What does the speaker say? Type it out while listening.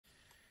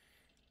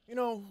You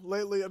know,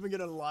 lately I've been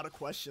getting a lot of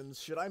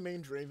questions. Should I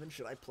main Draven?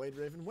 Should I play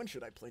Draven? When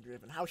should I play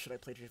Draven? How should I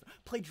play Draven?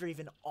 Play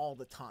Draven all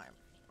the time.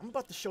 I'm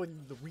about to show you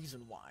the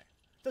reason why.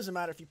 Doesn't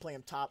matter if you play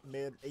him top,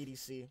 mid,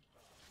 ADC.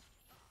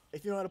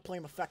 If you know how to play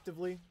him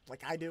effectively,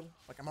 like I do,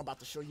 like I'm about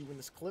to show you in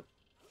this clip,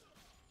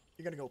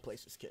 you're gonna go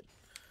places, kid.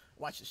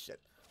 Watch this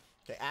shit.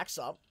 Okay, axe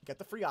up, get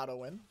the free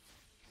auto in.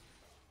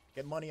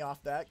 Get money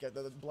off that, get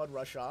the blood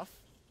rush off.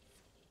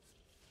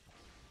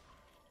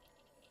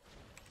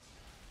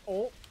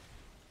 Oh.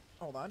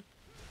 Hold on.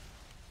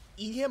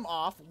 E him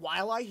off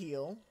while I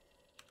heal.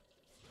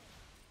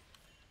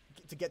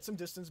 To get some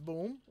distance.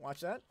 Boom.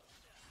 Watch that.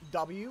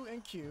 W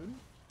and Q.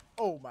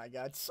 Oh my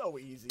god. So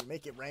easy.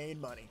 Make it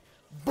rain money.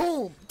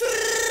 Boom.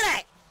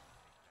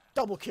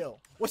 Double kill.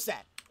 What's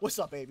that? What's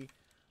up, baby?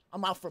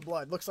 I'm out for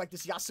blood. Looks like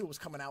this Yasuo was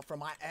coming out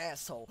from my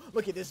asshole.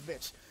 Look at this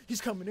bitch. He's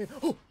coming in.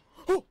 Oh.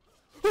 Oh.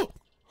 Oh.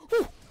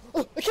 Oh.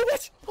 Oh. I can't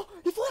watch. Oh.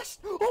 He flashed.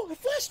 Oh. He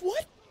flashed.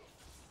 What?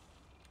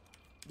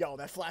 Yo,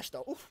 that flash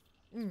though. Oof.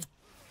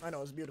 I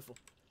know, it's beautiful.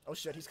 Oh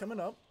shit, he's coming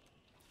up.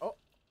 Oh.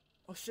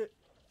 Oh shit.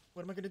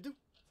 What am I gonna do?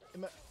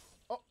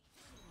 Oh.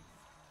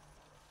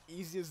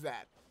 Easy as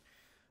that.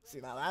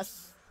 See, now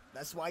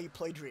that's why you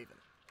play Draven.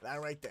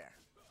 That right there.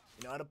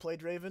 You know how to play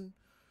Draven?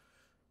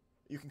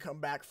 You can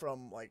come back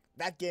from, like,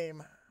 that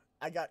game,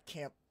 I got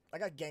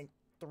ganked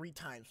 3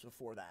 times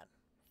before that.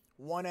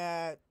 One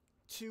at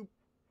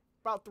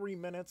about 3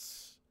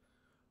 minutes.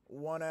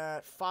 One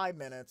at 5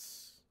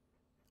 minutes.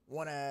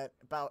 One at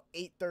about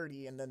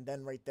 8:30, and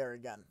then right there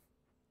again.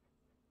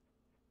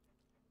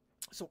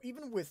 So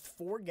even with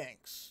 4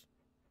 ganks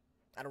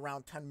at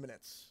around 10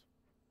 minutes,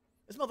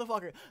 this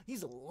motherfucker,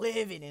 he's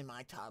living in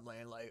my top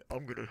lane like,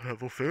 I'm gonna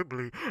have a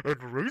family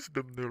and raise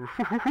them there.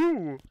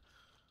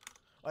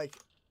 Like,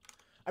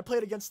 I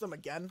played against them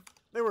again.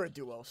 They were a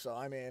duo, so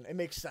I mean, it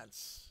makes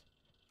sense.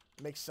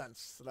 It makes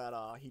sense that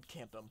he'd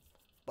camp them.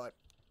 But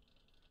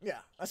yeah,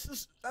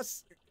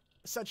 that's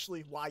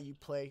essentially why you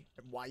play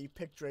and why you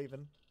pick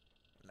Draven.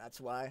 And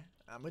that's why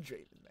I'm a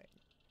Draven main.